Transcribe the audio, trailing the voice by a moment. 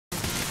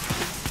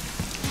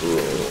Would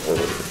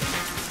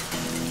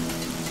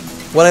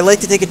I like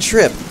to take a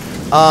trip?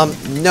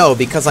 No,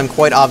 because I'm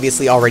quite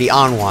obviously already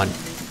on one.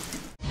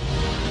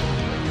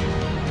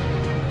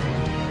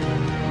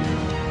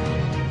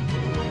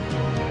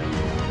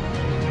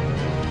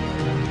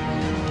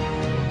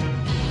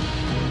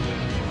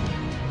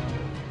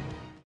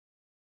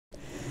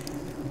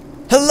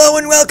 Hello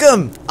and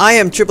welcome! I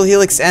am Triple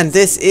Helix and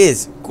this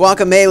is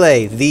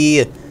Guacamelee,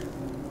 the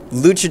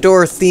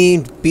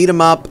luchador-themed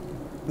beat-em-up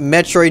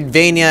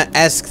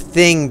Metroidvania-esque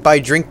thing by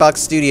Drinkbox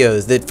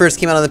Studios that first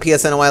came out on the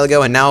PSN a while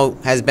ago and now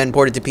has been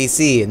ported to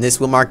PC, and this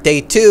will mark day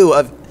 2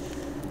 of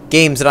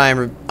games that I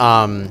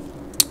am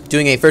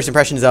doing a first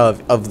impressions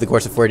of the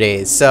course of 4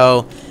 days.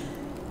 So,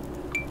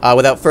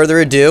 without further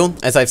ado,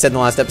 as I've said in the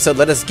last episode,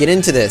 let us get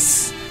into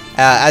this.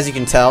 As you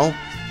can tell,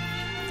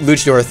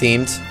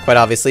 luchador-themed, quite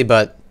obviously,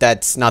 but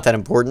that's not that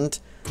important.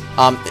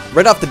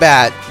 Right off the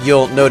bat,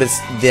 you'll notice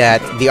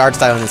that the art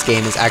style in this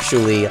game is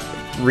actually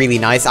really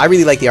nice. I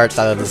really like the art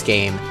style of this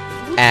game,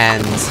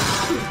 and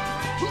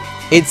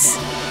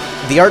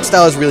the art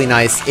style is really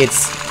nice.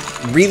 It's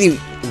really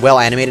well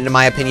animated in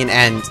my opinion,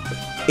 and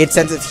its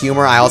sense of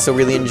humor I also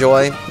really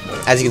enjoy,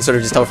 as you can sort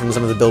of just tell from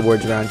some of the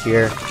billboards around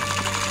here.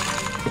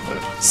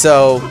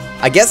 So,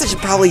 I guess I should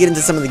probably get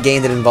into some of the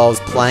game that involves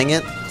playing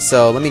it.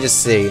 So, let me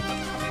just see.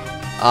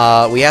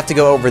 We have to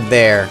go over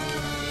there.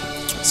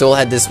 So we'll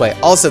head this way.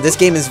 Also, this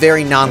game is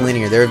very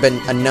non-linear. There have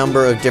been a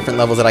number of different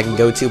levels that I can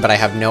go to, but I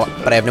have no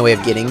way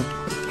of getting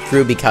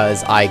through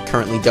because I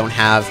currently don't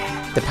have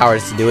the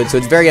powers to do it. So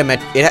it's very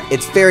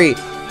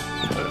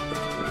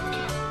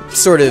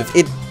sort of,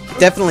 it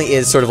definitely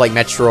is sort of like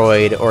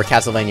Metroid or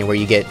Castlevania, where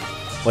you get,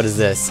 what is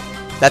this?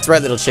 That's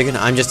right, little chicken.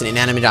 I'm just an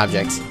inanimate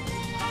object.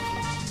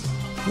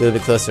 A little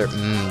bit closer.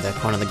 That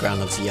corn on the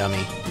ground looks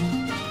yummy.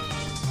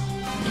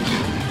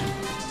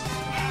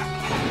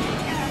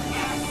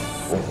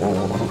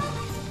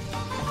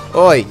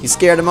 Oi, you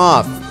scared him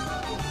off.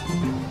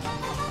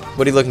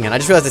 What are you looking at? I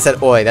just realized I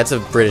said oi. That's a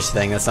British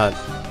thing. That's not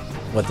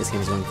what this game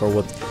is going for.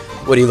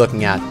 What are you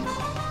looking at?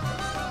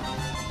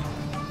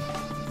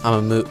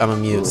 I'm a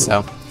mute,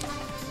 so.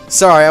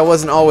 Sorry, I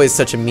wasn't always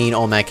such a mean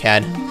Olmec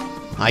head.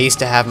 I used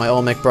to have my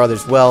Olmec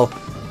brothers. Well,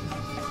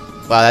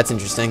 wow, that's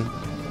interesting.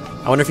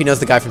 I wonder if he knows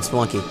the guy from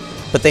Spelunky.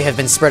 But they have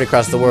been spread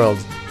across the world.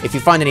 If you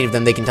find any of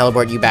them, they can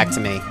teleport you back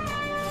to me.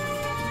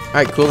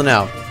 Alright, cool to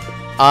know.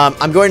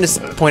 I'm going to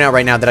point out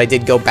right now that I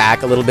did go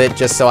back a little bit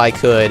just so I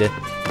could,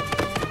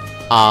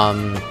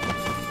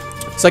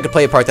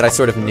 play a part that I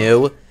sort of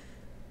knew.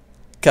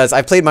 Because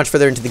I've played much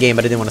further into the game,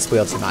 but I didn't want to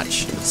spoil too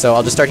much. So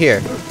I'll just start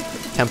here.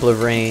 Temple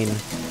of Rain.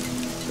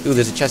 Ooh,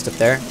 there's a chest up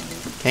there.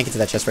 Can't get to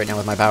that chest right now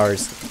with my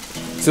powers.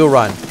 So we'll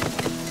run.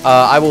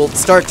 I will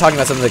start talking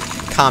about some of the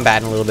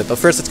combat in a little bit, but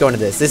first let's go into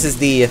this. This is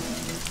the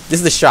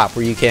shop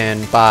where you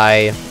can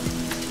buy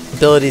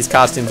abilities,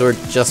 costumes, or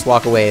just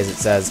walk away, as it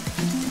says.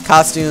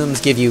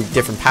 Costumes give you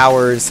different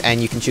powers,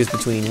 and you can choose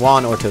between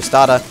Juan or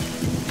Tostada.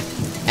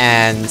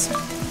 And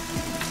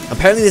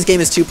apparently this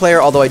game is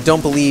 2-player, although I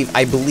believe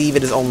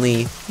it is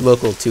only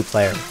local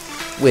 2-player,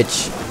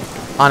 which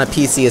on a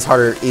PC is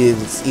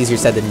easier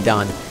said than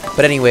done.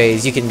 But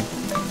anyways, you can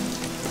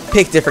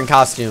pick different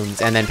costumes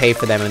and then pay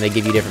for them, and they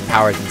give you different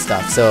powers and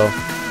stuff. So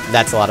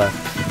that's a lot of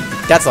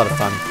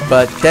fun.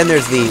 But then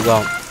there's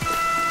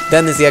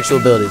the actual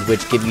abilities,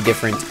 which give you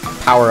different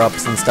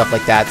power-ups and stuff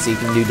like that, so you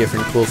can do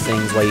different cool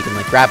things while you can,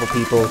 like, grapple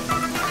people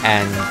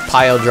and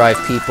pile drive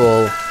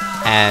people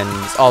and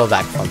all of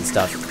that fun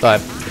stuff. But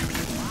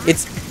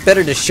it's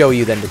better to show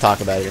you than to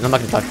talk about it, and I'm not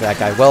going to talk to that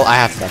guy. Well, I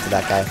have to talk to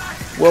that guy.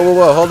 Whoa, whoa,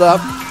 whoa, hold up.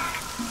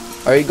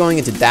 Are you going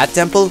into that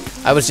temple?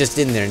 I was just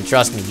in there, and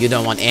trust me, you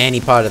don't want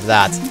any part of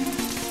that.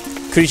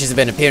 Creatures have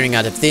been appearing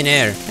out of thin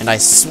air, and I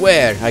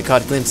swear I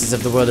caught glimpses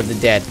of the world of the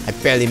dead. I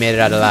barely made it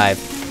out alive.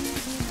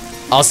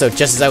 Also,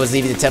 just as I was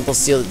leaving, the temple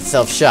sealed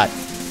itself shut.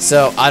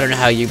 So, I don't know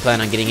how you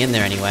plan on getting in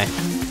there anyway.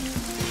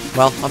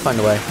 Well, I'll find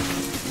a way.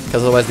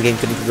 Because otherwise the game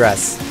couldn't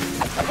progress.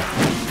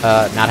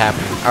 Not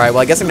happening. Alright,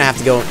 well I guess I'm gonna have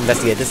to go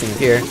investigate this thing up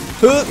here.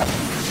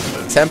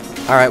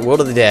 Alright, World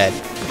of the Dead.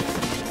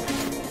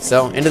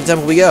 So, into the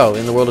temple we go,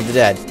 in the World of the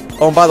Dead.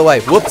 Oh, and by the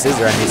way, whoops, these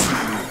are enemies.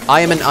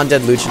 I am an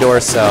undead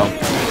luchador, so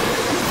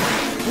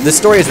the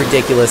story is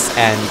ridiculous,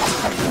 and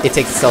it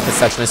takes itself as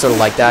such, and I sort of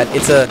like that.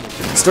 It's a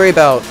story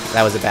about...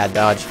 That was a bad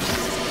dodge.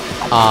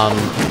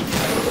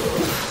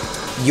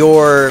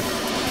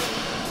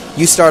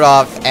 You start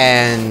off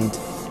and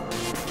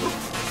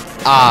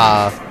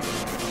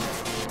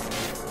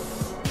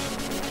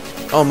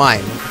oh my,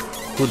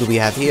 who do we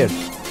have here?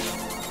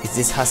 Is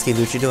this husky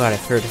luchador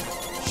I've heard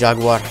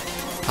Jaguar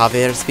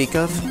Javier speak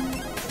of?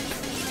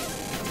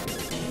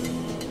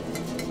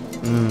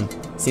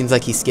 Seems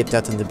like he skipped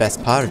out on the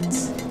best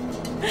parts.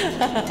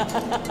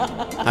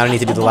 I don't need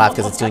to do the laugh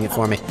because it's doing it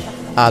for me.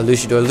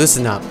 Luchador,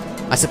 loosen up.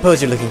 I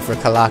suppose you're looking for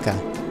Kalaka.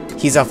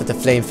 He's off with the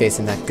flame face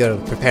and that girl,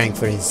 preparing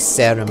for his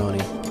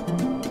ceremony.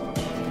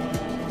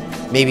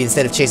 Maybe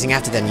instead of chasing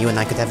after them, you and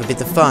I could have a bit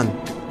of fun.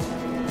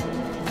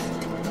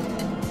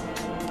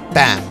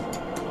 Bam.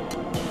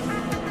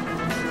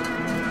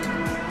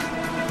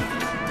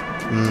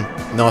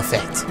 No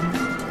effect.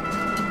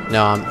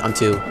 No,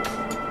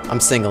 I'm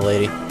single,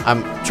 lady.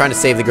 I'm trying to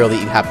save the girl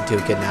that you happen to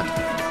have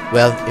kidnapped.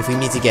 Well, if we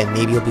meet again,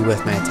 maybe you'll be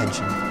worth my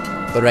attention.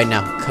 But right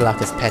now,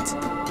 Kalaka's pet,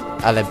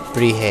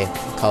 Alebrihe,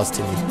 calls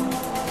to me.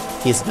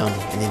 He is lonely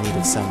and in need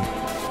of some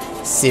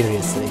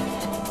seriously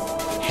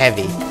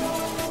heavy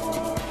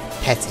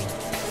petting.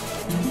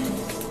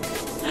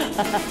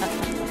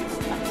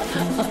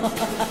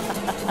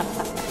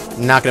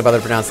 Not gonna bother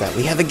to pronounce that.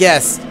 We have a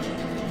guest.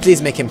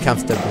 Please make him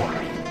comfortable.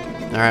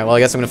 Alright, well I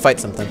guess I'm gonna fight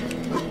something.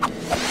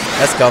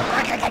 Let's go.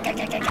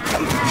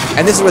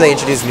 And this is where they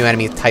introduce new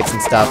enemy types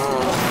and stuff.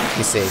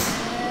 You see.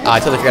 I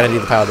totally forgot to do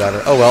the pile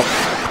driver. Oh well.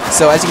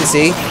 So as you can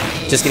see,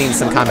 just getting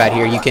some combat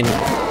here, you can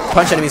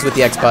punch enemies with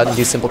the X button,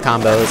 do simple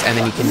combos, and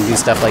then you can do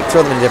stuff like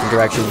throw them in a different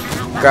direction,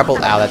 grapple,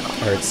 ow that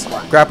hurts,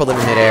 grapple them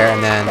in midair,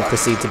 and then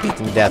proceed to beat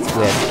them to death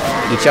with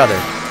each other,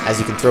 as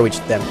you can throw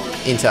them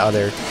into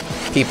other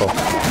people.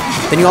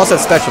 Then you also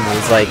have special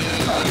moves, like,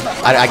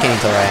 I can't even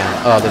tell where I am.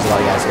 Oh, there's a lot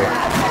of guys here.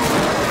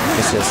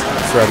 Let's just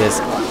throw this,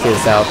 clear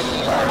this out.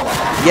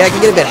 Yeah, it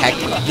can get a bit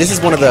hectic. This is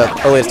one of the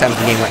earliest times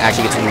in the game where it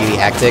actually gets really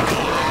hectic.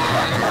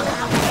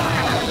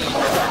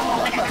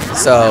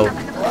 So,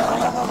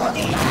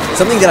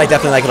 something that I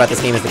definitely like about this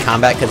game is the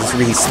combat, because it's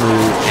really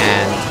smooth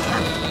and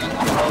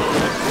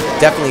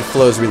definitely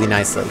flows really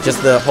nicely.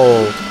 Just the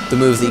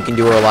moves that you can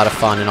do are a lot of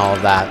fun and all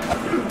of that.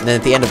 And then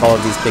at the end of all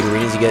of these big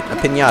arenas, you get a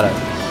piñata.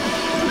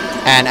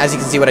 And as you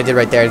can see what I did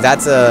right there,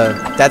 that's a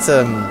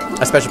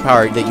special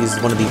power that uses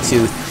one of the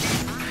 2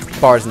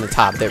 bars in the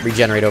top that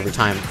regenerate over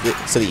time,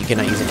 so that you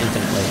cannot use it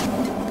infinitely.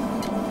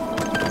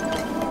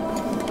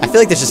 I feel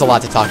like there's just a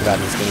lot to talk about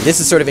in this game. This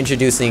is sort of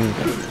introducing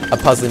a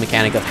puzzling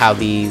mechanic of how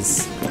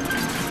these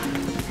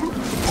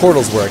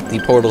portals work, the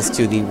portals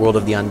to the world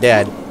of the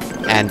undead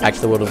and back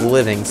to the world of the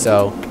living,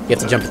 so you have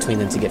to jump between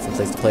them to get from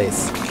place to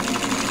place.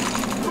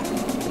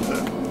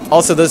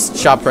 Also, those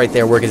shops right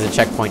there work as a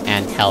checkpoint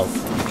and health.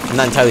 I'm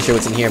not entirely sure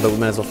what's in here, but we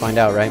might as well find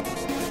out, right?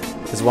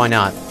 Because why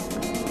not?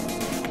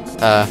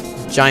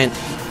 Giant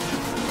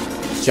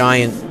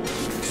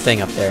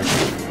thing up there.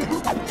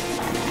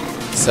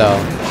 So,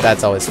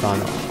 that's always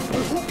fun.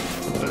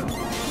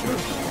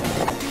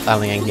 I don't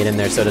think I can get in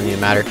there, so it doesn't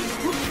even matter.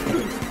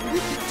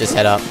 Just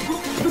head up.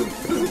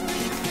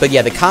 But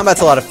yeah, the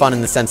combat's a lot of fun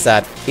in the sense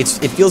that it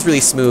feels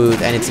really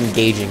smooth and it's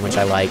engaging, which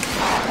I like.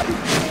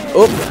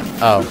 Oh.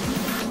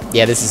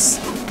 Yeah, this is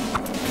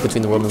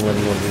between the world of the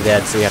living and the world of the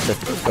dead, so we have to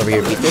go over here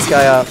and beat this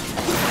guy up.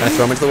 Can I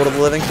throw him into the world of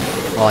the living?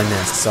 Well, I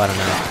missed, so I don't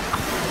know.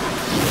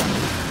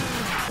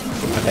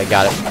 Okay,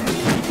 got it.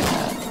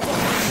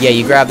 Yeah,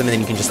 you grab them and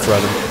then you can just throw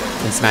them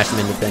and smash them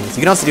into things.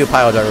 You can also do a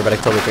pile driver, but I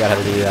totally forgot how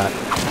to do that.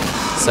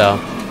 So,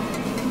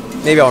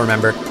 maybe I'll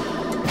remember.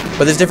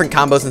 But there's different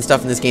combos and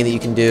stuff in this game that you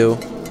can do.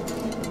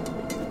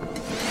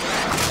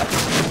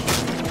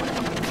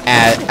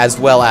 As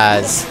well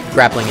as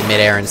grappling in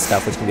midair and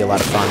stuff, which can be a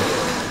lot of fun.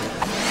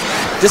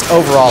 Just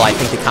overall, I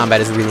think the combat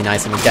is really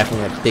nice and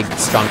definitely a big,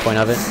 strong point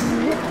of it.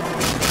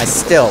 I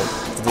still,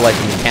 for the life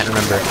of me, can't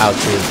remember how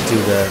to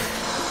do the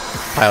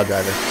pile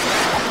driver.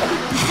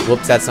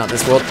 Whoops, that's not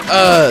this world.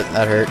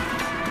 That hurt.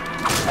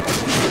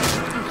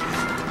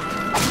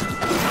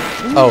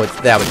 Oh,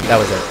 that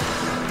was it.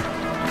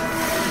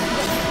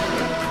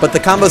 But the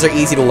combos are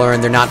easy to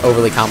learn. They're not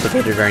overly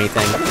complicated or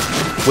anything,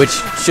 which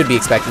should be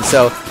expected.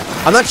 So,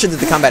 I'm not sure that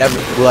the combat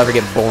will ever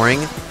get boring,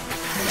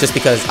 just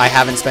because I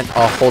haven't spent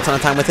a whole ton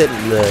of time with it.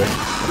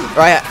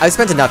 I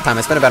spent enough time.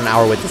 I spent about an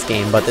hour with this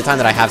game, but the time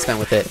that I have spent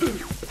with it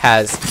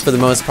has, for the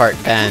most part,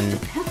 been...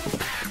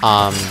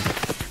 I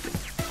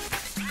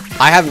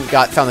haven't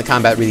found the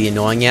combat really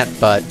annoying yet,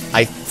 but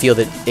I feel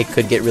that it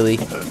could get really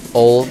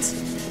old.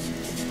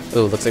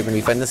 Ooh, looks like we're gonna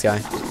be fighting this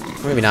guy.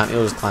 Or maybe not. Maybe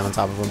we'll just climb on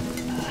top of him.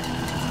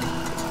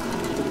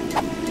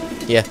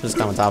 Yeah, just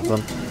climb on top of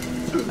him.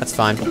 That's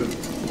fine.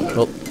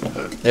 Well,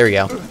 there we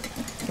go.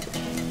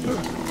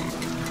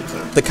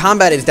 The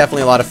combat is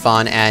definitely a lot of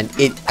fun, and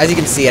as you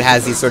can see, it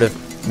has these sort of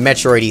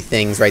Metroid-y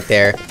things right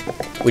there,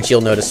 which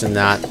you'll notice in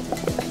that.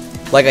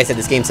 Like I said,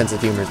 this game's sense of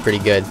humor is pretty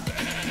good.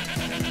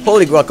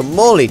 Holy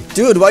guacamole!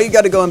 Dude, why you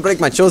gotta go and break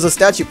my Chozo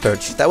statue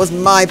perch? That was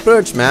my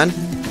perch, man!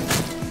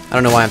 I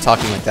don't know why I'm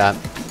talking like that.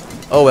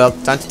 Oh well,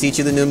 time to teach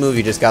you the new move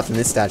you just got from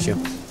this statue.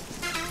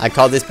 I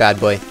call this bad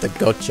boy the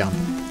goat jump.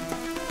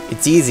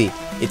 It's easy.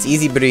 It's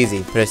easy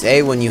breezy. Press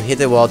A when you hit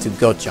a wall to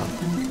goat jump.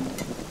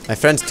 My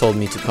friends told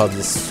me to call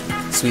this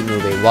sweet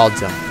move a wall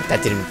jump, but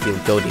that didn't feel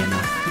goaty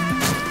enough.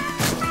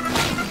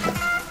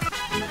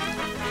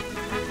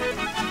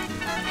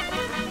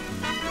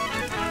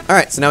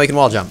 Alright, so now we can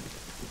wall jump.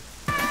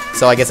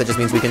 So I guess that just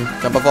means we can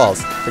jump off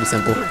walls. Pretty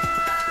simple.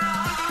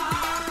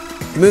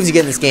 The moves you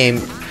get in this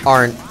game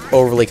aren't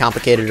overly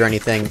complicated or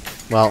anything.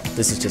 Well,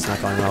 this is just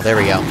not going well. There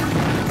we go.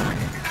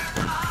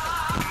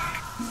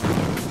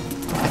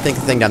 I think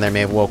the thing down there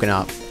may have woken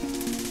up.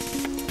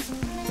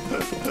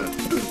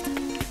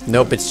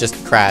 Nope, it's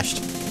just crashed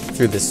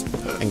through this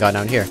and got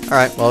down here.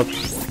 Alright, well...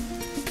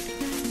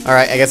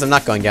 Alright, I guess I'm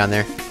not going down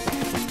there.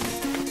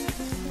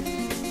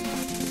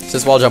 So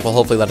this wall jump will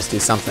hopefully let us do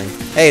something.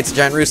 Hey, it's a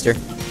giant rooster.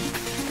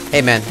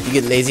 Hey man, you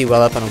get lazy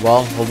while up on a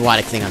wall, hold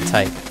Y to cling on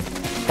tight.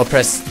 Or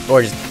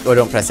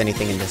don't press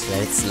anything and just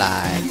let it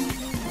slide.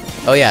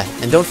 Oh yeah,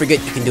 and don't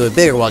forget you can do a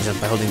bigger wall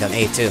jump by holding down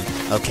A too.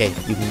 Okay,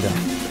 you can go.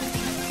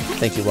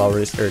 Thank you, wall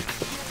rooster, or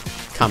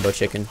combo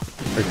chicken,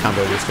 or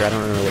combo rooster, I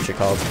don't remember what you're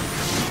called.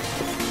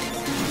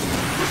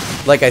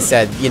 Like I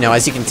said, you know,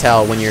 as you can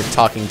tell when you're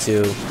talking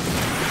to,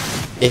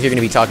 if you're going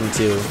to be talking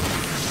to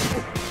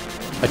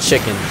a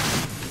chicken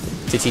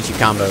to teach you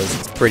combos,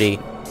 it's pretty...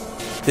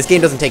 This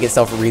game doesn't take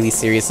itself really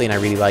seriously, and I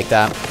really like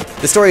that.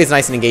 The story is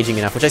nice and engaging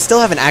enough, which I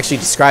still haven't actually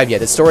described yet.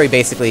 The story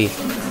basically, you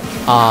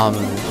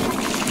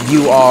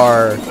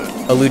are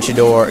a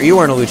luchador, or you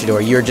weren't a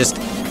luchador, you're just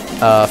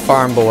a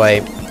farm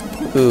boy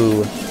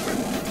who,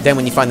 then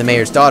when you find the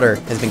mayor's daughter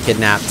has been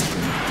kidnapped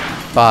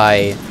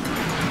by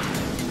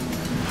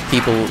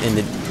people in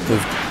the,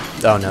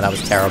 oh no, that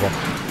was terrible.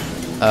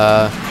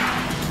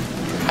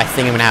 I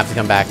think I'm gonna have to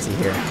come back to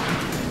here.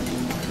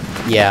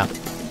 Yeah.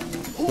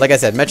 Like I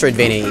said,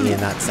 Metroidvania in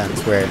that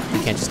sense, where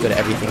you can't just go to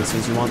everything as soon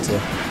as you want to.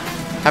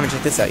 Haven't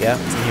checked this out yet.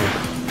 What's in here?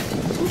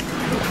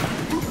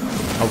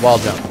 A wall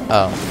jump.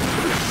 Oh.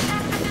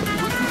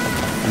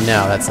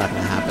 No, that's not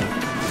gonna happen.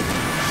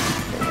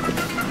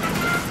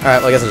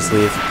 Alright, well I guess I'll just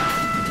leave.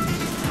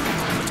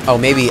 Oh,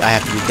 maybe I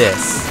have to do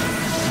this.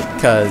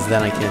 Because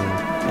then I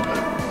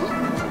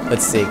can...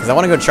 Let's see, because I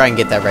want to go try and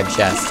get that red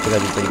chest, because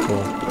that'd be pretty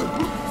cool.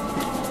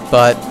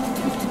 But...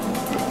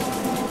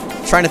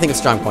 trying to think of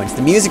strong points.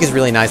 The music is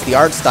really nice. The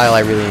art style I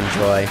really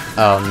enjoy.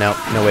 Oh, no.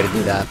 No way to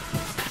do that.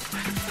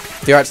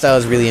 The art style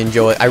is really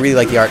I really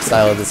like the art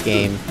style of this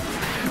game.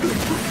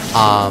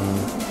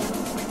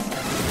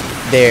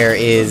 There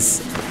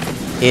is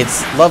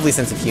its lovely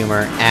sense of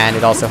humor, and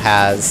it also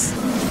has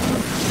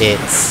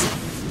its...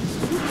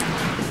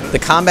 The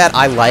combat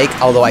I like,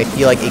 although I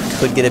feel like it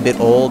could get a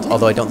bit old,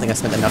 although I don't think I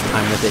spent enough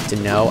time with it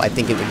to know. I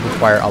think it would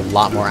require a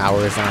lot more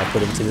hours than I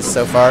put into this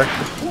so far.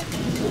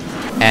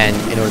 And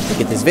in order to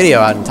get this video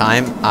out in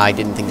time, I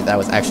didn't think that that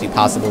was actually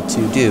possible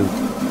to do.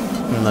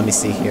 Let me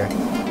see here.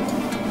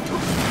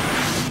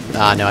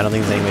 No, I don't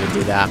think there's any way to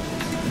do that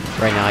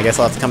right now. I guess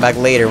I'll have to come back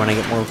later when I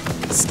get more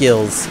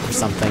skills or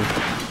something.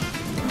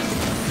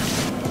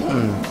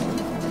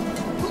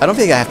 I don't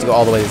think I have to go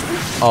all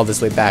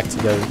this way back to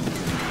go.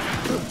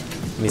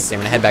 Let me see,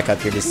 I'm gonna head back up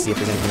here just to see if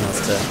there's anything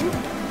else to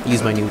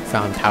use my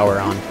newfound power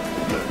on.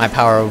 My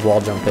power of wall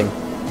jumping.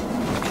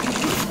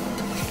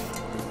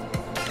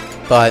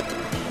 But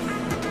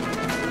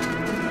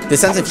the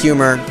sense of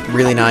humor,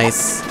 really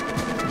nice.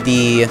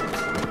 The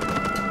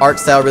art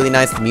style, really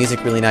nice. The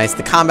music, really nice.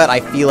 The combat, I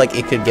feel like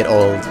it could get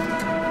old.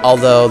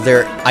 Although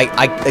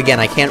again,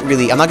 I can't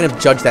really, I'm not gonna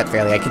judge that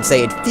fairly. I can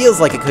say it feels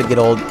like it could get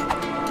old,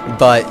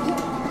 but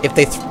if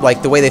they,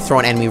 like, the way they throw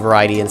in enemy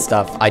variety and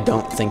stuff, I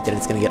don't think that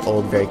it's gonna get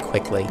old very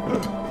quickly.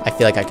 I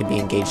feel like I could be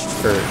engaged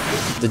for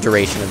the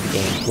duration of the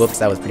game. Whoops,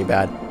 that was pretty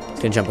bad.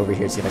 Just gonna jump over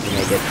here, see if I can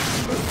make it.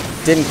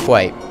 Didn't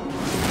quite.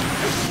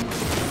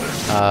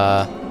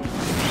 I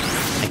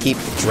keep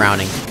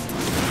drowning.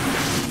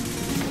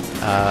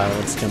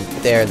 Let's jump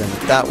there, then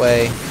that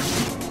way.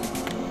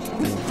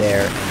 And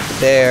there, and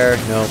there.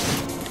 Nope.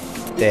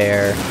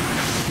 There.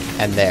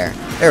 And there.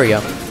 There we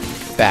go.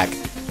 Back.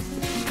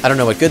 I don't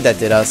know what good that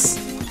did us.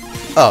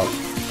 Oh.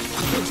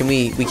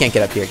 We can't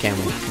get up here, can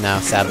we? No,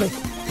 sadly.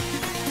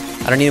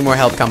 I don't need more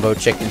help, combo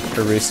chicken,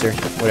 or rooster,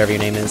 whatever your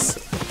name is.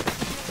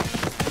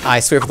 I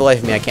swear for the life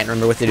of me, I can't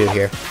remember what to do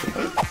here.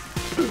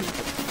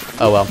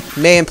 Oh well.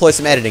 May employ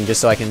some editing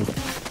just so I can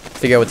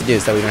figure out what to do,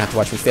 so we don't have to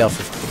watch me fail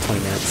for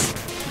 20 minutes.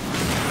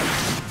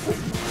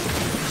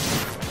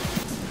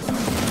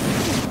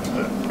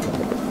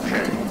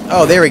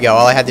 Oh, there we go.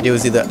 All I had to do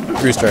was do the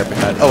rooster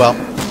uppercut. Oh well.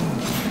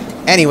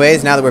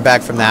 Anyways, now that we're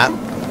back from that,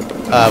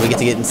 we get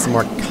to get in some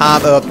more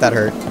combo. Oh, that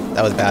hurt.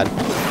 That was bad.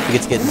 We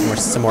get to get into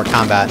some more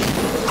combat.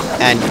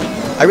 And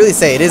I really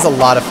say it is a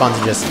lot of fun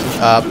to just,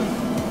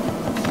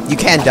 you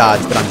can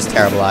dodge, but I'm just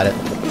terrible at it.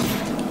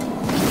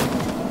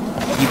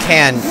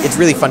 It's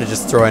really fun to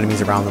just throw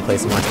enemies around the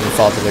place and watch them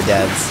fall to their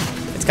deaths.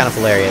 It's kind of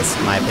hilarious,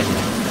 in my opinion.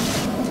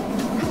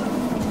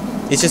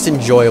 It's just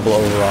enjoyable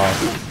overall.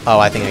 Oh,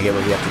 I think I get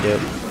what we have to do.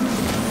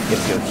 You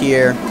have to go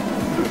here,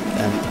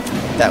 then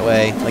that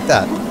way, like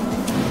that,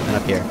 and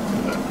up here.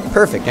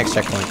 Perfect, next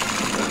checkpoint.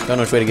 Don't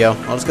know which way to go.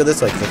 I'll just go this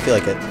way, because I feel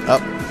like it. Oh,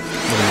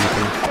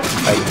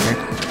 fighting here.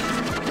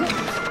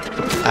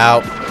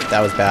 Ow,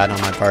 that was bad on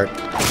my part.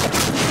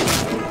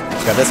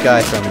 Grab this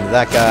guy, throw him into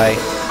that guy.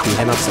 Beat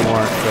him up some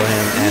more, throw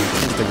him, and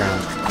into the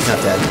ground. He's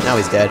not dead. Now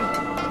he's dead.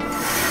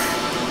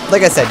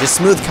 Like I said, just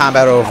smooth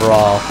combat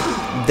overall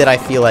that I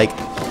feel like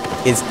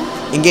is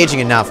engaging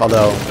enough,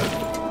 although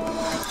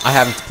I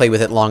haven't played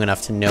with it long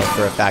enough to know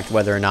for a fact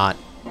whether or not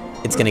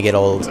it's going to get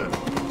old.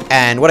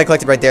 And what I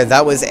collected right there,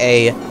 that was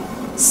a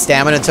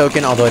stamina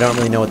token, although I don't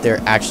really know what they're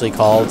actually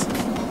called,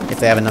 if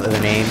they have another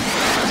name.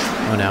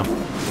 Oh no.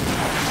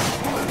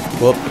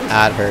 Whoop,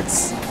 that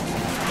hurts.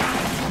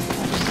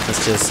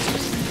 Let's just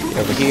get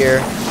over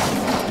here,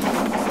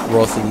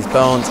 roll through these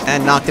bones,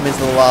 and knock them into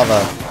the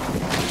lava.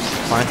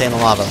 Why aren't they in the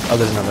lava? Oh,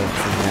 there's another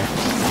thing there.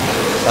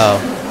 Oh,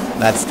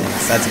 that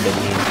stinks. That's a bit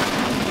mean.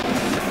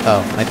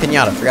 Oh, my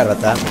pinata. Forgot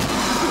about that.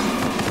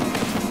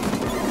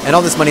 And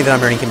all this money that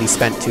I'm earning can be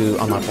spent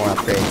to unlock more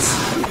upgrades.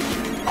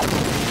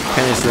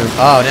 Apparently this room...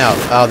 Oh, no.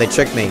 Oh, they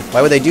tricked me.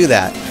 Why would they do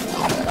that?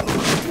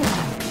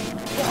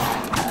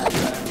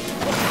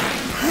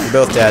 You're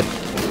both dead.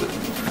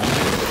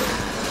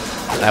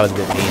 That was a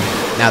bit mean.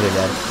 Now they're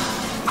dead.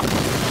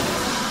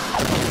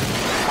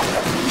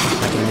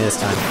 Not gonna do this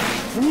time.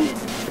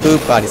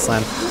 Boop, body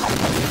slam.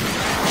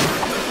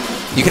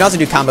 You can also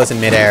do combos in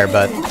midair,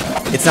 but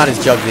it's not as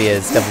juggly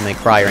as Devil May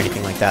Cry or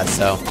anything like that,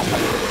 so...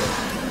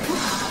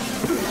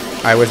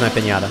 Alright, where's my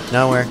pinata?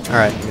 Nowhere?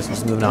 Alright, I guess we're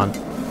just moving on.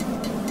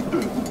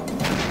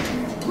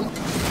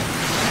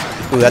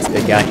 Ooh, that's a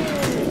big guy.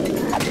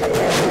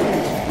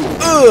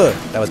 Ugh!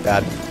 That was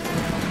bad.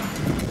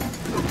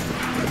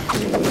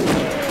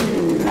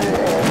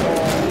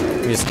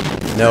 Just...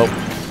 Nope.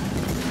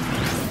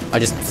 I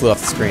just flew off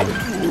the screen.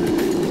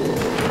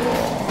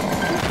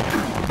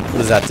 What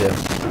does that do?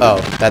 Oh,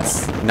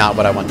 that's not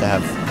what I want to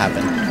have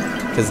happen.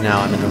 Because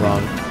now I'm in the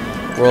wrong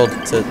world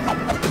to...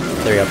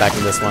 There we go, back to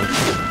this one.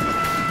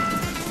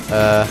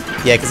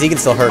 Yeah, because he can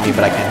still hurt me,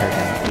 but I can't hurt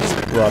him. Just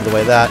blow out of the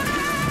way of that.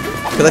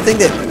 Because I think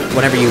that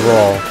whenever you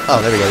roll... Oh,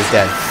 there we go, he's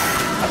dead.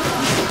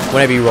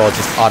 Whenever you roll, it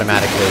just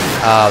automatically...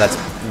 Oh, that's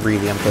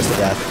really... I'm close to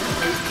death.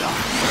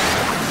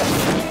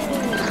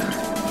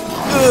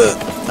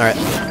 Alright.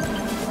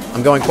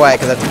 I'm going quiet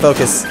because I have to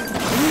focus.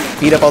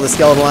 Beat up all the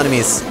skeletal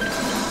enemies.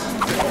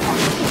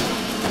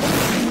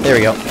 There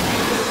we go.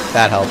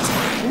 That helped.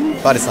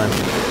 Body slam.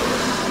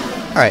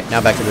 Alright, now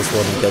back to this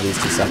world and kill these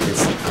two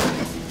suckers.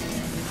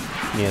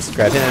 Yes,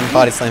 grab him,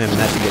 body slam him, and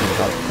that should get him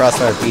caught.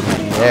 Crossfire, beat him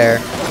in the air,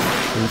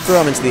 and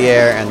throw him into the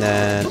air, and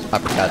then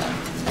uppercut.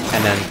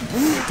 And then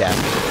death.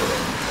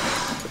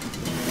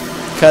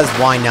 Because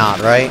why not,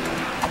 right?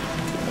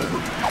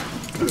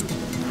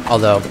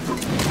 Although,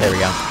 there we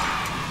go.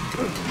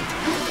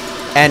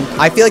 And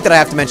I feel like that I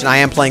have to mention I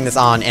am playing this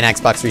on an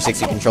Xbox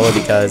 360 controller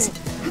because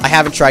I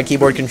haven't tried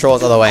keyboard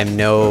controls, although I have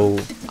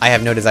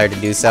no desire to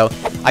do so.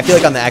 I feel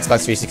like on the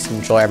Xbox 360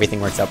 controller everything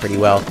works out pretty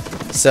well.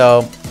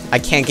 So, I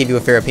can't give you a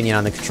fair opinion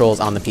on the controls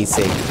on the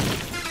PC.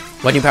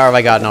 What new power have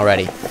I gotten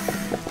already?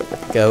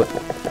 Goat.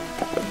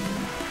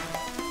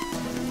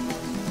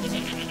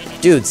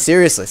 Dude,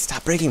 seriously,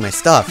 stop breaking my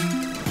stuff.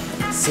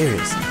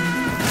 Seriously.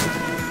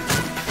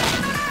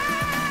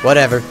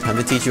 Whatever, time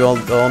to teach you all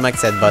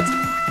Olmec's headbutt.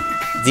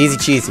 It's easy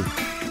cheesy.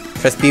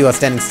 Press B while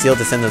standing still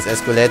to send those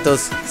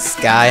esqueletos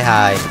sky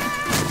high.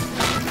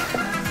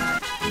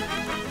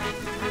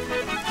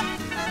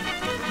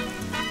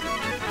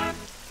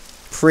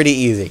 Pretty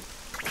easy.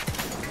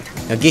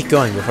 Now get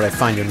going before I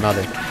find your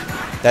mother.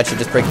 That should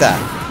just break that.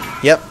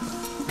 Yep.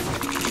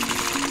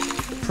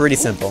 Pretty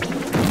simple.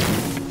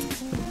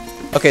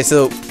 Okay,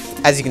 so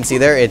as you can see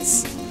there,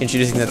 it's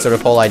introducing that sort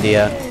of whole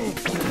idea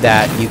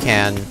that you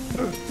can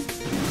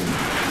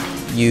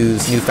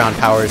use newfound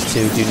powers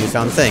to do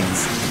newfound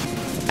things.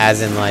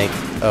 As in, like,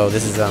 oh,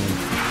 this is,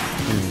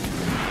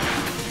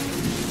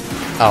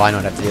 Oh, I know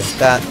what I have to do.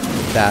 That.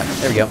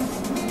 There we go.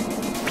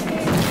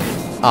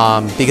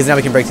 Because now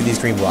we can break through these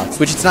green blocks,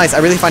 which is nice. I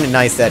really find it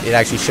nice that it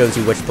actually shows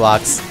you which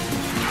blocks,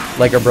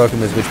 like, are broken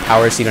with which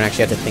powers, so you don't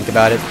actually have to think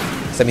about it.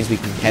 So that means we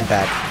can head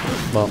back.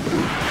 Well,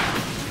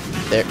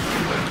 there.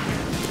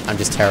 I'm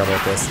just terrible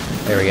at this.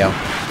 There we go.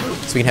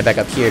 So we can head back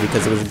up here,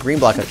 because there was a green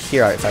block up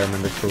here, if I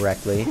remember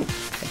correctly.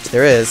 Which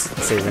there is.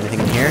 Let's see, is there anything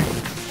in here?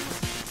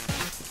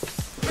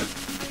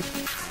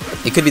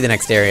 It could be the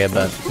next area,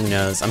 but who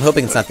knows. I'm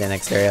hoping it's not the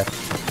next area.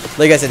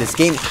 Like I said, this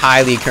game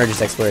highly encourages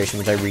exploration,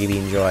 which I really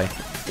enjoy.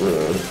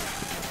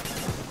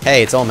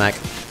 Hey, it's Olmec.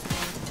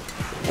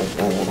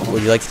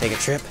 Would you like to take a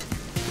trip?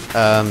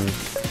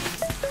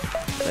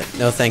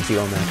 No thank you,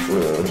 Olmec.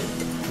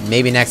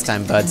 Maybe next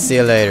time, bud. See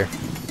you later.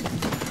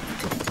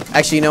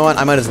 Actually, you know what?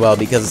 I might as well,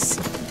 because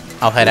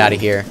I'll head out of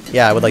here.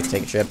 Yeah, I would like to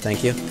take a trip,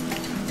 thank you.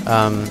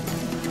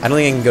 I don't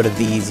think I can go to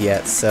these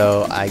yet,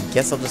 so I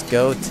guess I'll just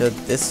go to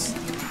this...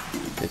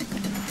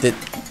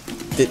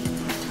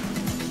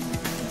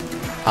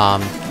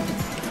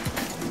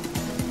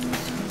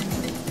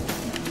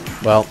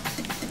 Well.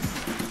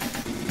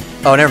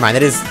 Oh, never mind.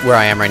 That is where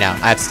I am right now.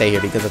 I have to stay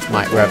here because that's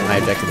where my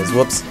objective is.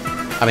 Whoops.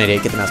 I'm an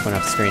idiot. Get the mouse pointer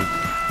off the screen.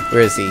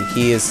 Where is he?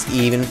 He is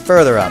even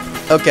further up.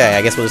 Okay,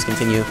 I guess we'll just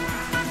continue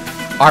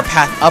our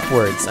path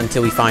upwards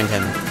until we find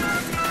him.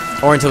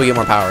 Or until we get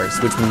more powers,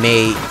 which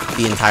may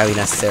be entirely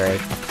necessary.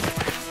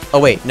 Oh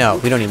wait, no,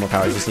 we don't need more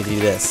powers, we just need to do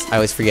this. I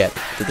always forget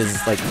that this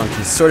is like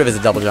functions sort of as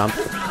a double jump.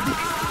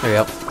 There we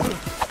go.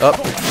 Oh,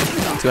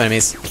 2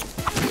 enemies.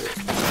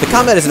 The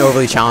combat isn't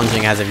overly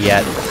challenging as of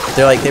yet.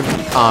 They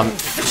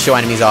show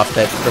enemies off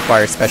that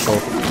require special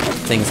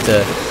things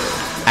to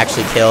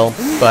actually kill,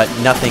 but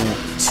nothing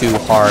too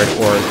hard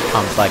or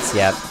complex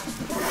yet.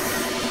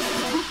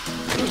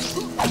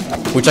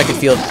 Which I could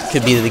feel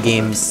could be the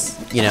game's,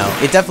 you know,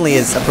 it definitely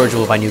is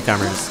approachable by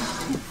newcomers.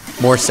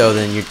 More so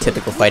than your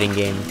typical fighting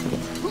game.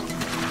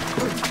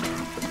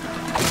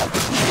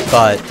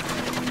 But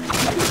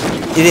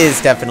it is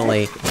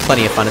definitely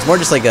plenty of fun. It's more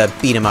just like a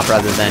beat 'em up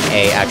rather than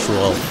a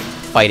actual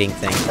fighting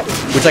thing,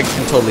 which I'm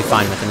totally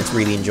fine with, and it's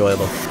really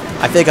enjoyable.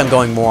 I feel like I'm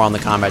going more on the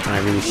combat than I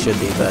really should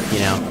be, but, you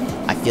know,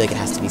 I feel like it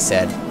has to be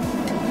said.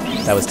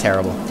 That was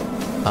terrible.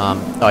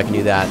 Oh, I can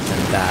do that,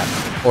 and that.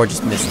 Or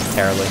just miss it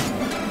terribly.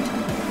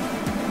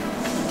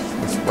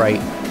 It's right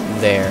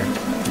there.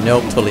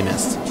 Nope, totally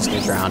missed. Just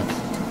gonna drown.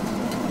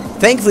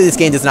 Thankfully, this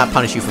game does not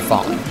punish you for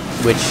falling,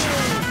 which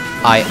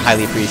I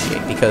highly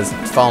appreciate, because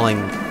falling...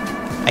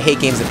 I hate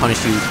games that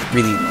punish you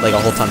really, like, a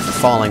whole ton for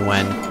falling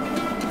when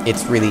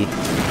it's really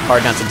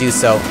hard not to do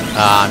so.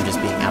 I'm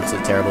just being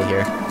absolutely terrible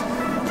here.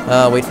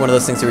 Wait for one of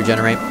those things to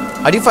regenerate.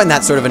 I do find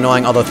that sort of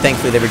annoying, although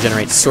thankfully they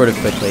regenerate sort of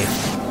quickly.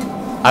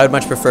 I would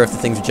much prefer if the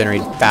things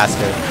regenerated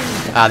faster.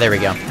 There we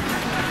go.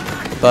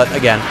 But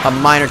again, a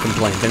minor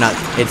complaint.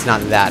 It's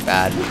not that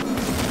bad.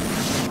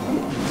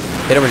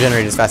 They don't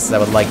regenerate as fast as I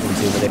would like them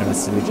to, but they don't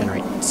necessarily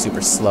regenerate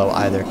super slow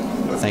either,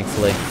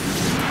 thankfully.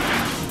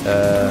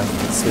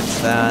 Let's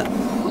switch that.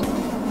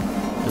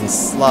 Let me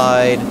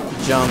slide,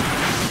 jump,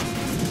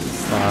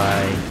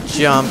 slide,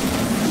 jump.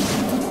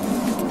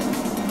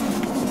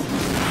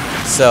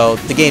 So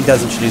the game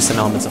does introduce some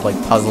elements of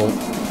like puzzle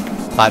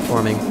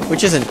platforming,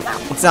 which isn't,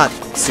 it's not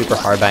super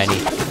hard by any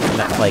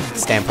like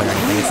standpoint or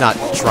anything. It's not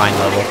shrine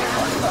level.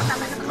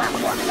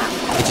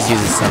 It just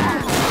uses some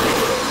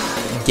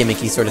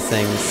gimmicky sort of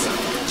things.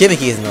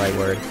 Gimmicky isn't the right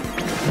word.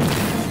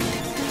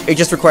 It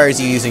just requires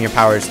you using your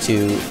powers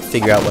to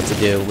figure out what to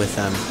do with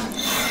them.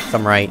 If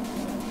I'm right.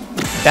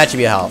 That should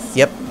be a health.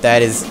 Yep,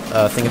 that is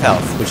a thing of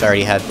health, which I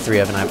already had 3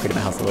 of, and I upgraded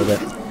my health a little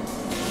bit.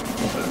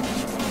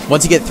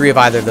 Once you get 3 of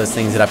either of those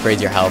things, it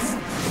upgrades your health,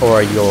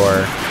 or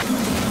your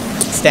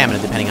stamina,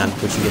 depending on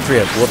which you get 3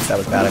 of. Whoops, that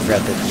was bad. I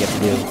forgot that you have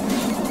to do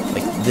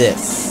like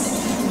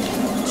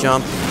this.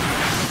 Jump.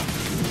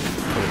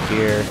 Over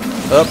here.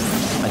 Oh,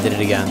 I did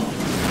it again.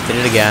 Did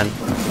it again.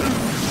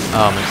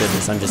 Oh my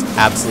goodness, I'm just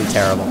absolutely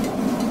terrible.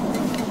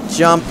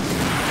 Jump.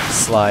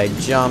 Slide,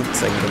 jump.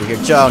 So I can go over here.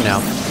 Oh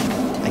no.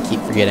 I keep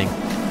forgetting.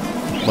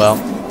 Well,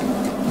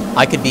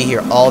 I could be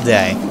here all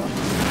day.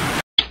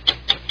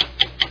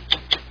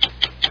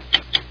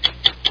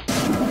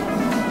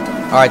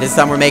 Alright, this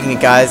time we're making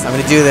it, guys. I'm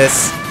gonna do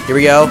this. Here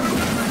we go.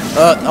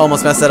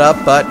 Almost messed that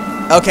up, but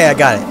okay, I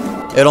got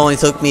it. It only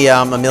took me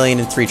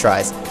 1,000,003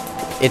 tries.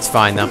 It's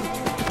fine, though.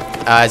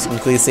 As you can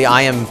clearly see,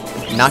 I am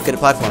not good at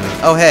platforming.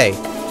 Oh, hey.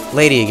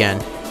 Lady again.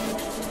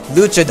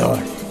 Luchador.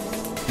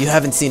 You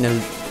haven't seen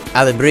an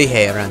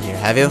alebrije around here,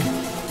 have you?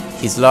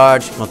 He's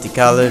large,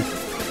 multicolored,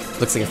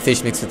 looks like a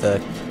fish mixed with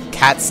a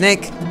cat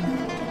snake.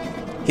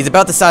 He's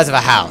about the size of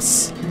a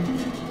house.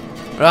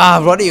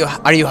 What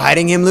are you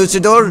hiding him,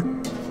 Luchador?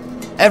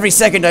 Every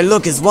second I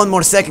look is one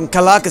more second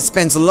Kalaka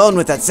spends alone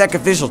with that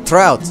sacrificial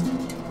trout.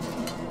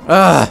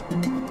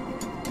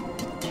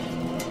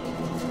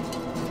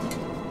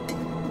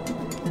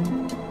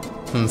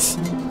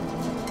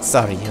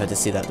 Sorry you had to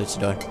see that,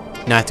 Luchador.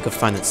 Now I have to go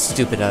find that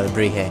stupid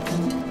alebrije.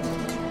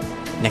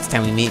 Next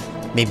time we meet,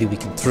 maybe we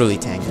can truly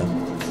tango.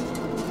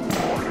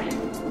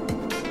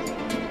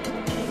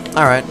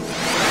 Alright.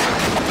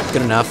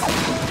 Good enough.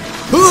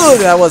 Ooh,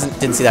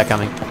 didn't see that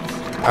coming.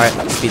 Alright,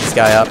 let's speed this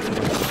guy up.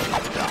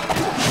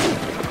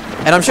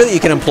 And I'm sure that you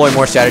can employ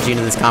more strategy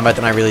into this combat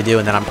than I really do,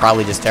 and that I'm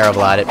probably just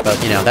terrible at it,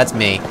 but, you know, that's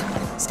me.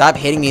 Stop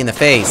hitting me in the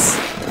face.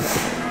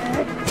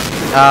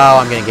 Oh,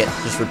 I'm gonna get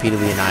just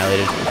repeatedly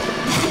annihilated.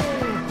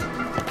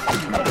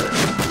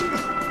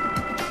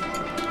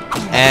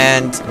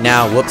 And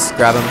now, whoops,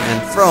 grab him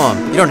and throw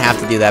him. You don't have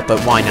to do that, but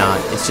why not?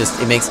 It's just,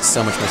 it makes it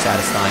so much more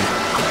satisfying.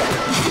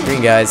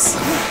 Green guys.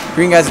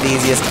 Green guys are the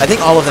easiest. I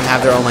think all of them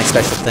have their own, like,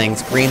 special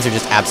things. Greens are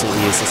just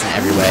absolutely useless in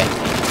every way.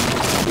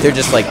 They're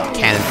just like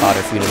cannon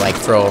fodder for you to like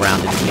throw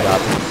around and beat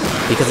up.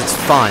 Because it's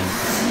fun.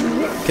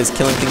 Because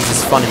killing things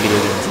is fun in video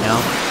games, you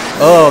know?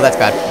 Oh, that's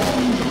bad.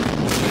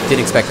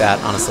 Didn't expect that,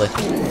 honestly.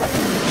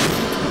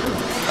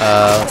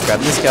 Let's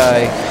grab this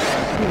guy.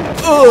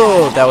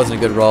 Oh, that wasn't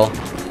a good roll.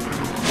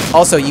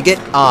 Also, you get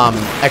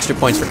extra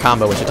points for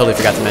combo, which I totally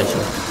forgot to mention.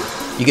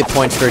 You get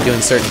points for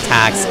doing certain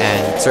attacks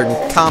and certain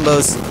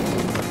combos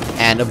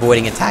and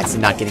avoiding attacks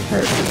and not getting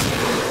hurt.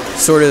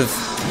 Sort of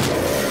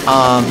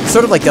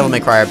like Devil May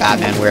Cry or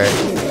Batman, where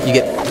you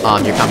get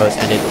your combos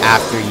ended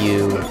after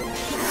you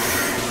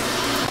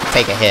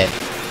take a hit.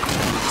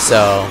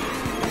 So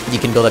you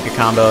can build up your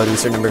combo, do a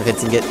certain number of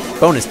hits, and get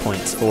bonus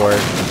points for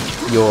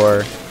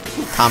your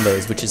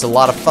combos, which is a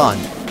lot of fun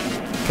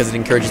because it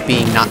encourages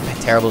being not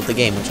terrible at the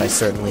game, which I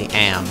certainly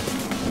am.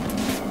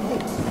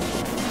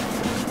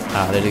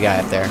 There's a guy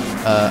up there.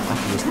 I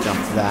can just jump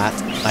for that.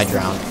 I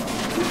drowned.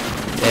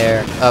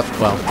 There. Up.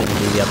 Well, didn't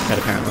do the uppercut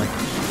apparently.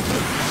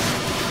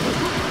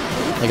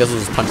 I guess we'll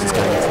just punch this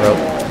guy in the throat.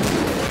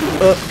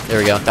 There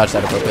we go. Dodge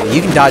that appropriately.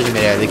 You can dodge in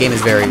midair. The game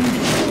is very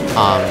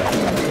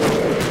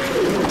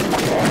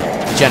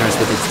generous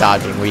with its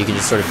dodging, where you can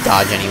just sort of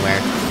dodge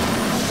anywhere.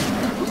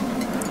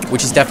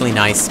 Which is definitely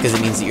nice, because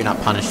it means that you're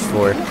not punished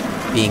for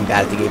being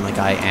bad at the game like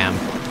I am.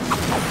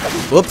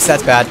 Whoops,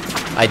 that's bad.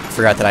 I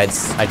forgot that I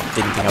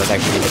didn't think I was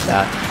actually going to hit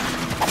that.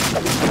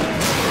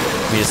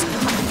 Let me just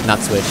not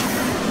switch.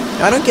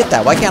 I don't get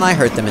that. Why can't I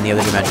hurt them in the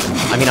other dimension?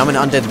 I mean, I'm an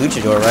undead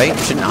luchador, right?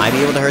 Shouldn't I be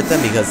able to hurt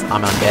them because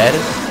I'm undead?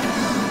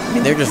 I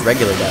mean, they're just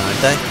regular dead,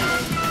 aren't they?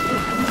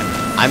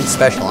 I'm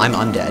special. I'm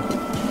undead.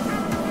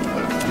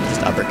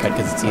 Just uppercut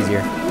because it's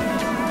easier.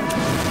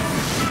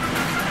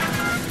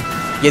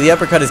 Yeah, the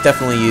uppercut is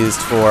definitely used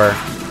for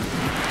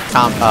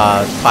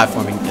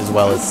platforming as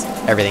well as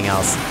everything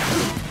else.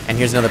 And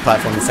here's another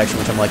platforming section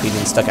which I'm likely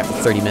being stuck at for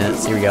 30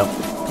 minutes. Here we go.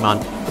 Come on.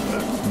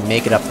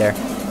 Make it up there.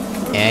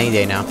 Any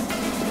day now.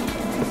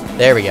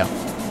 There we go.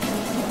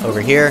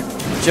 Over here.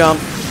 Jump.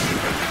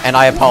 And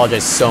I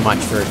apologize so much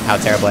for how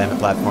terrible I am at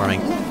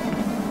platforming.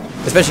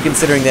 Especially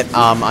considering that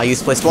I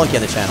used to play Spelunky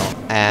on the channel.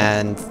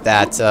 And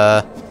that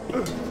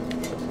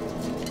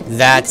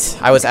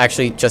I was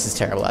actually just as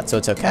terrible at, so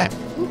it's okay.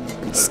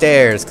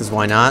 Stairs, because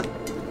why not?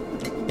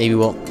 Maybe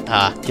we'll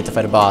get to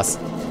fight a boss.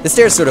 The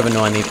stairs sort of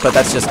annoy me, but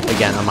that's just,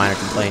 again, a minor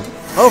complaint.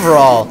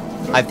 Overall,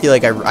 I feel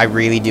like I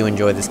really do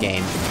enjoy this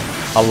game.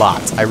 A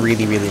lot. I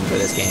really, really enjoy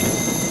this game.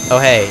 Oh,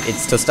 hey,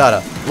 it's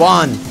Tostada.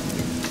 Juan!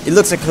 It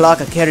looks like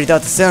Kalaka carried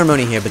out the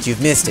ceremony here, but you've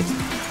missed it.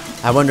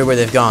 I wonder where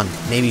they've gone.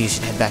 Maybe you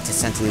should head back to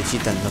Santa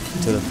Luchita and look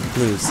to the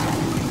blues.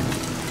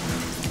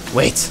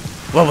 Wait,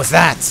 what was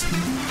that?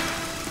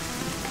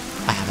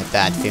 I have a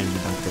bad feeling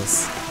about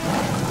this.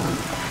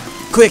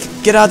 Quick,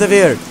 get out of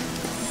here!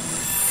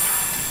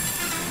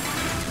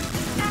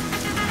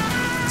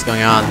 What's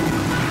going on?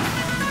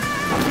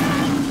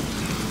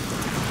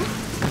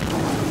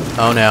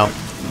 Oh no.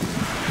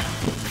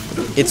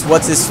 It's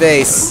what's his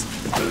face.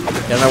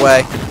 Get in our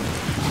way.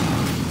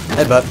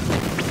 Headbutt.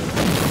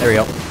 There we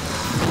go.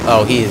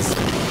 Oh, he is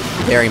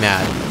very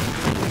mad.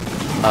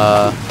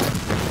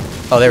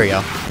 Oh, there we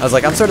go. I was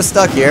like, I'm sort of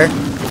stuck here.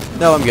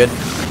 No, I'm good.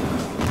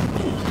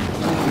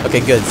 Okay,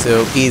 good.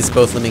 So he's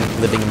both living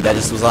and dead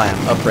just as I am.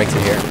 Oh, breaks are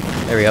here.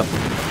 There we go.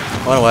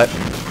 Oh, no, what?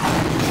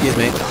 Excuse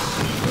me.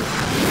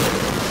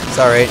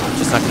 Sorry,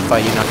 just not gonna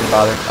fight you, not gonna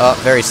bother. Oh,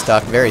 very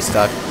stuck, very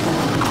stuck.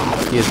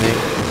 Excuse me.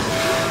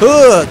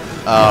 Ugh!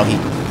 Oh, he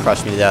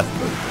crushed me to death.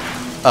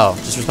 Oh,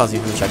 just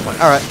responsible for the checkpoint.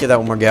 Alright, give that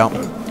one more go.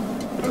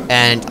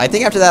 And I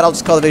think after that I'll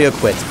just call the video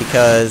quits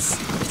because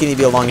it's going to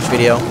be a longish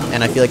video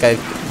and I feel like I've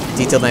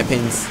detailed my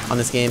opinions on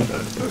this game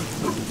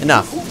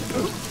enough.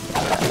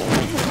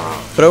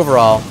 But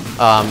overall,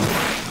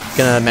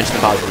 gonna mention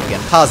the positive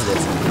again.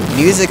 Positives.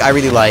 Music I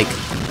really like.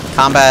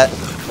 Combat,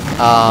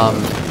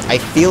 I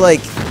feel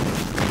like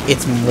it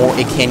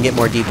can get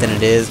more deep than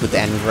it is with the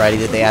enemy variety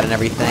that they add and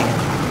everything.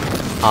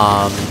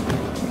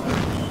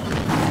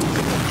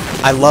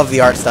 I love the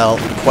art style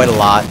quite a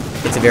lot.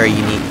 It's a very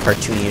unique,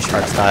 cartoonish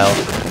art style.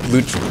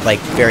 Like,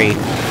 very,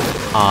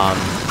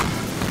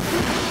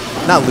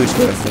 not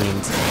luchador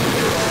themed.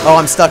 Oh,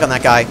 I'm stuck on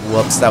that guy.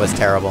 Whoops, that was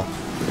terrible.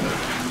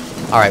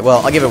 Alright,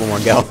 well, I'll give it one more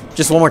go.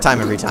 Just one more time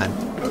every time.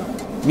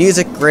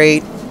 Music,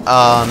 great.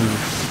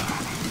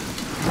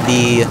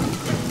 The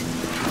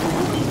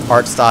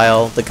art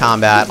style, the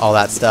combat, all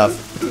that stuff.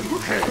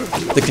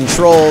 The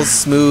controls,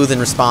 smooth and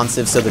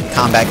responsive, so the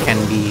combat can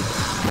be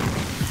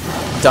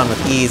done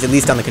with ease, at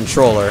least on the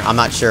controller. I'm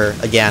not sure,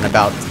 again,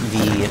 about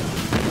the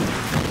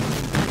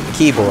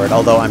keyboard,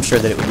 although I'm sure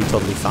that it would be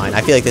totally fine.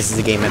 I feel like this is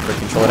a game meant for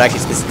controller. It actually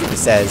specifically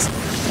says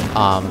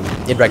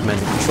it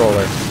recommends a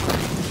controller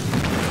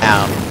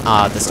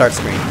the start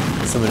screen,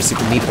 similar to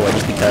Super Meat Boy,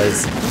 just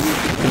because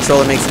the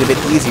controller makes it a bit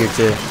easier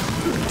to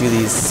do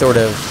these sort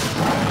of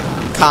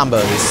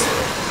combos.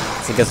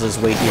 So I guess I'll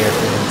just wait here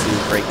for him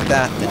to break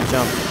that, then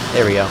jump.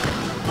 There we go.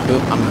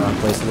 Oop, I'm in the wrong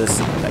place for this.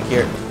 Back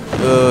here.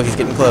 Oh, he's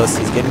getting close.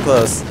 He's getting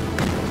close.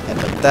 Head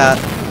like that.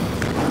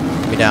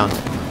 Put me down.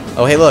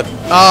 Oh, hey, look.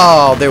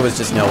 Oh, there was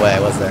just no way,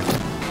 was there?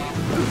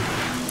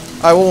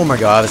 Alright, one more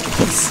go. I was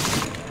close.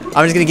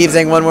 I'm just gonna keep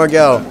saying one more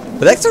go.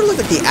 But that sort of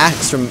looked like the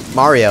axe from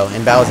Mario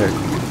and Bowser.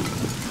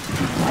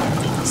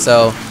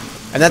 So,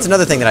 and that's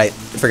another thing that I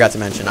forgot to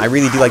mention. I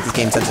really do like this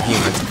game's sense of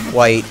humor.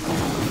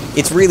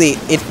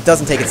 It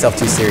doesn't take itself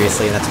too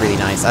seriously, and that's really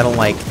nice. I'm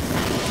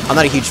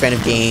not a huge fan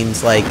of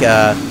games like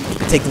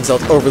take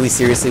themselves overly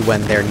seriously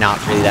when they're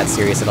not really that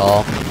serious at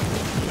all.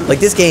 Like,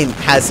 this game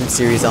has some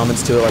serious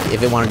elements to it. Like,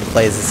 if it wanted to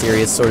play as a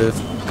serious sort of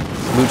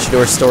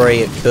luchador story,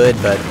 it could,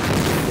 but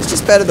it's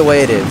just better the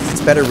way it is.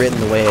 It's better written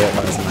the way it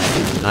was, in my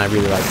opinion, and I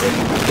really liked it.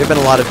 There have been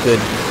a lot of good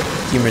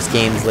humorous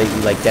games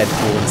lately, like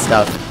Deadpool and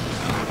stuff.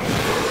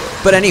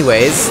 But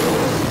anyways,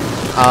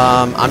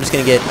 I'm just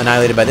gonna get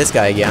annihilated by this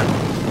guy again.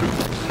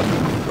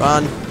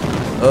 Run.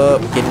 Oh,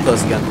 getting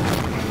close again.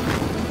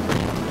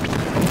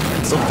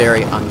 I'm still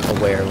very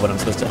unaware of what I'm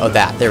supposed to... Oh,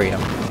 that. There we go.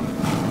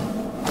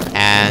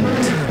 And...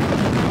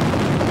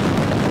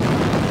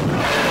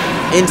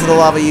 into the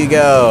lava you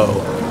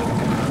go.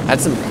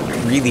 That's some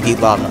really deep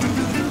lava.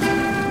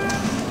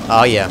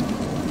 Oh, yeah.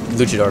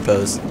 Luchador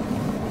pose.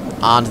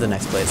 On to the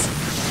next place.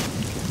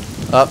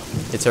 Oh,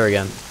 it's her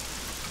again.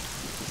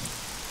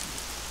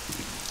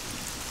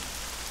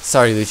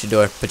 Sorry,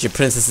 Luchador, but your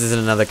princess is in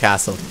another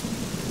castle.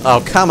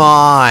 Oh, come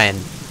on!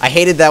 I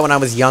hated that when I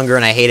was younger,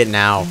 and I hate it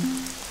now.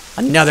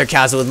 Another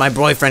castle with my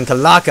boyfriend,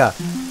 Kalaka!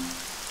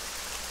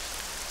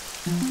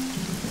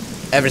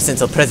 Ever since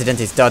El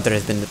Presidente's daughter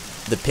has been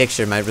the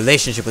picture. My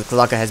relationship with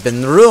Guaca has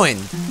been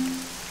ruined.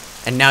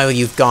 And now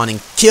you've gone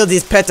and killed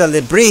his pet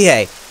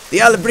Alebrije. The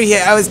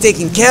Alebrije I was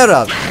taking care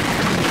of.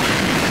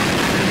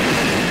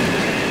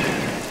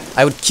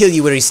 I would kill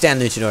you where you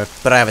stand, Luchador,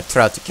 but I have a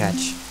trout to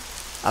catch.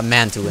 A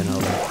man to win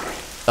over.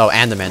 Oh,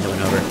 and a man to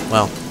win over.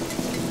 Well.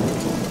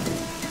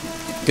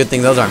 Good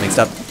thing those aren't mixed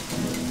up.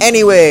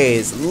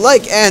 Anyways,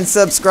 like and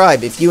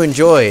subscribe if you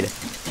enjoyed.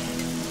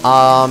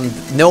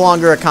 No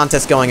longer a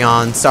contest going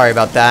on. Sorry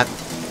about that.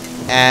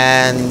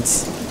 And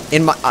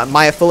in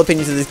my full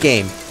opinions of this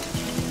game,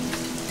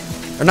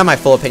 or not my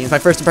full opinions, my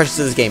first impressions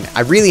of this game,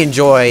 I really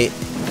enjoy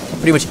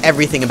pretty much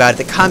everything about it.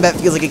 The combat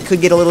feels like it could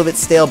get a little bit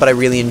stale, but I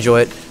really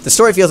enjoy it. The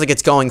story feels like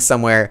it's going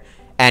somewhere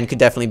and could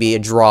definitely be a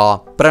draw,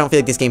 but I don't feel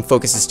like this game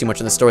focuses too much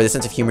on the story. The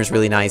sense of humor is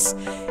really nice.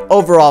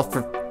 Overall,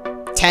 for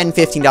 $10,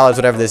 $15,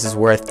 whatever this is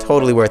worth,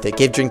 totally worth it.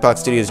 Give Drinkbox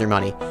Studios your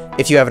money.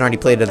 If you haven't already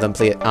played it, then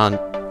play it on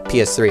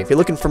PS3. If you're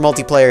looking for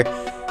multiplayer,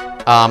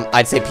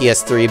 I'd say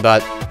PS3,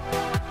 but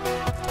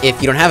if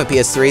you don't have a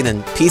PS3,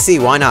 then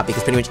PC, why not?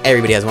 Because pretty much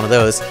everybody has one of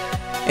those.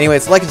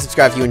 Anyways, like and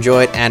subscribe if you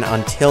enjoyed, and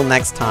until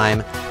next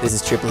time, this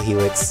is Triple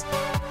Helix,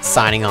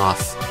 signing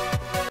off.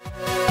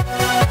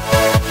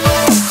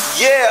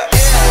 Yeah!